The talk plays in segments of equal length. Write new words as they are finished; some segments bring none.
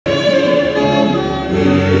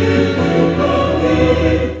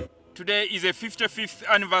Today is the 55th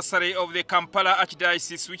anniversary of the Kampala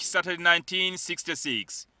archdiocese, which started in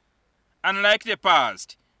 1966. Unlike the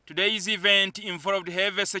past, today's event involved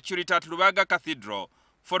heavy security at Lubaga Cathedral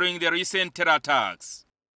following the recent terror attacks.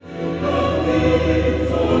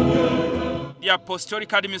 The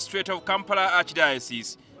Apostolic Administrator of Kampala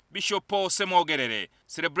Archdiocese, Bishop Paul Semogerere,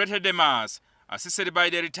 celebrated the Mass, assisted by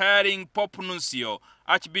the retiring Papal Nuncio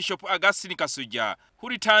Archbishop Augustine Kasujja, who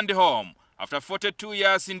returned home after 42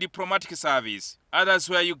 years in diplomatic service. Others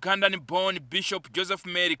were Ugandan-born Bishop Joseph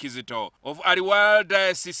Mary Kizito of Ariwal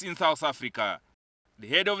Diocese in South Africa. The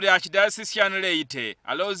head of the Archdiocesan laity,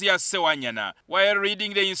 Aloysius Sewanyana, while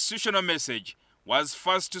reading the institutional message, was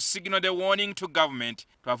first to signal the warning to government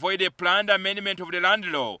to avoid a planned amendment of the land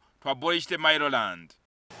law to abolish the Mailo land.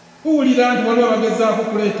 Kuwulira nti waliwo abagezaako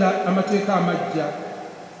kuleeta amateeka amajja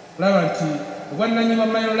olaba nti obwannannyini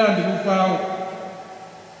Mailo land buvaawo.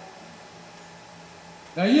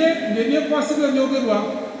 Naye ng'ebyekwasibwa ebyogerwa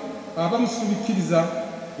abamu sibikkiriza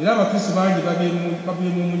era abakristo bangi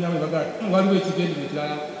babyemu omunyama bagala waliwo ekigendere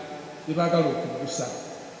ekirala kye baagala okuggusa.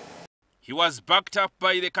 He was backed up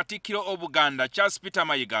by the Katikkiro of Buganda, Charles Peter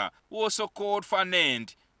Mayiga, who also called for an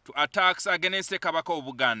end to attacks against the Kabaka of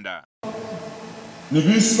Buganda. Ne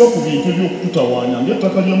bisiba ku bintu eby'okututawaanya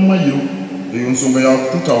ng'ettaka lya Mailo eyo nsonga ya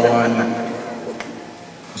kututawaanya,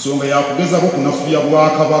 nsonga ya kugezaako kunafuya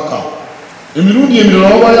Bwakabaka. Emirundi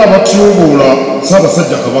emirala wabayo abatyoboola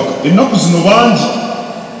Ssaabasajja Kabaka. Ennaku zino bangi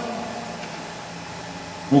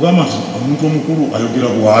kugamba nti omuntu omukulu ayogera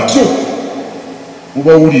bw'atyo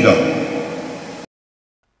mubawulira.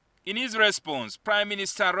 In his response, Prime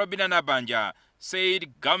Minister Robinah Nabbanja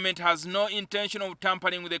said government has no intention of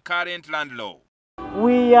tampering with the current land law.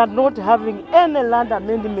 We are not having any land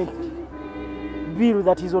amendment bill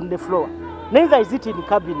that is on the floor. Neither is it in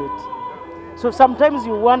cabinet. So sometimes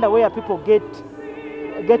you wonder where people get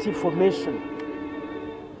information.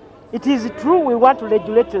 It is true we want to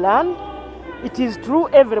regulate land. It is true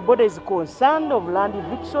everybody is concerned of land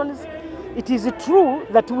evictions. It is true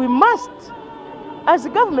that we must, as a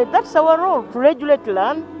government, that's our role, to regulate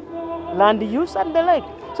land use and the like,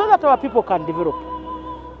 so that our people can develop.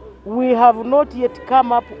 We have not yet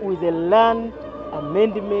come up with a land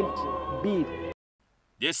amendment bill.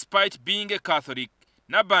 Despite being a Catholic,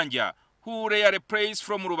 Nabbanja, who rarely prays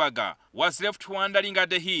from Lubaga, was left wondering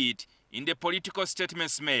at the heat in the political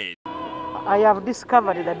statements made. I have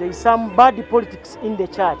discovered that there is some bad politics in the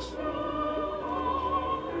church.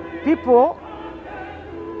 People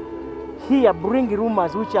here bring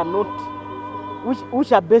rumors which are not,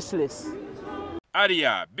 which are baseless.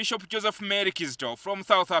 Earlier, Bishop Joseph Mary Kizito from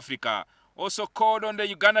South Africa also called on the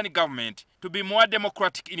Ugandan government to be more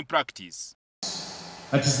democratic in practice.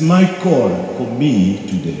 It is my call for me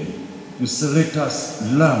today to say, let us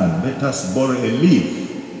learn, let us borrow a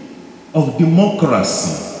leaf of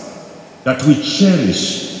democracy that we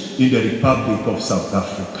cherish in the Republic of South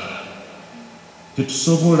Africa.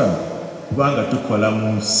 Tetusobola kubanga tukola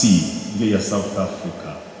mu nsi ya South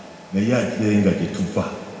Africa naye ate nga tetuva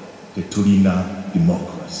tetulina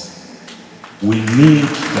democracy. We need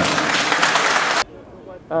that.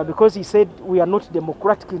 Because he said we are not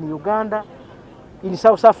democratic in Uganda. In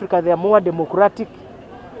South Africa they are more democratic.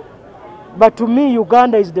 But to me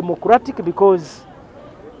Uganda is democratic because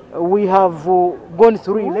we have gone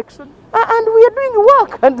through election and we are doing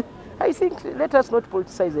work, and I think let us not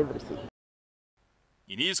politicize everything.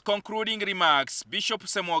 In his concluding remarks, Bishop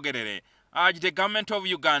Semogerere urged the government of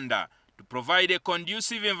Uganda to provide a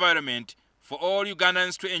conducive environment for all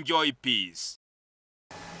Ugandans to enjoy peace.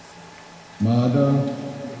 Murder,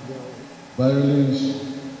 violence,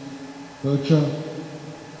 torture,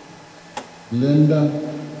 slander,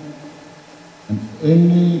 and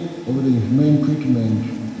any of the inhumane treatment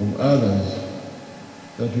of others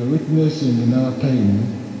that we are witnessing in our time.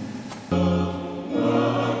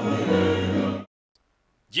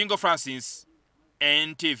 JJINGO FRANCIS,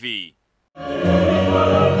 NTV.